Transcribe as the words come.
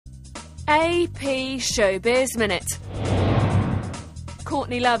AP ShowBiz Minute.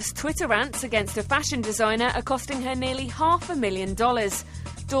 Courtney Love's Twitter rants against a fashion designer are costing her nearly $500,000.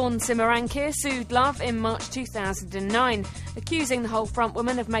 Dawn Simarankir sued Love in March 2009, accusing the whole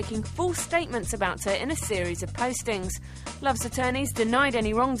frontwoman of making false statements about her in a series of postings. Love's attorneys denied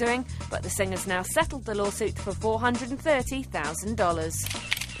any wrongdoing, but the singer's now settled the lawsuit for $430,000.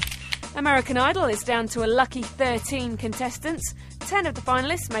 American Idol is down to a lucky 13 contestants. 10 of the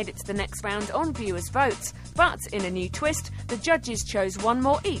finalists made it to the next round on viewers' votes, but in a new twist, the judges chose one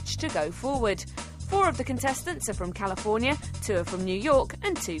more each to go forward. 4 of the contestants are from California, 2 are from New York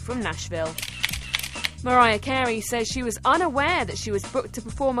and 2 from Nashville. Carey says she was unaware that she was booked to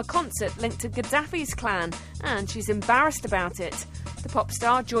perform a concert linked to Gaddafi's clan, and she's embarrassed about it. The pop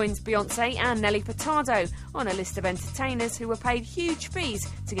star joins Beyoncé and Nelly Furtado on a list of entertainers who were paid huge fees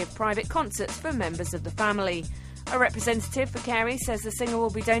to give private concerts for members of the family. A representative for Carey says the singer will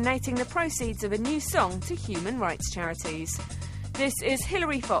be donating the proceeds of a new song to human rights charities. This is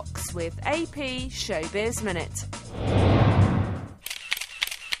Hilary Fox with AP ShowBiz Minute.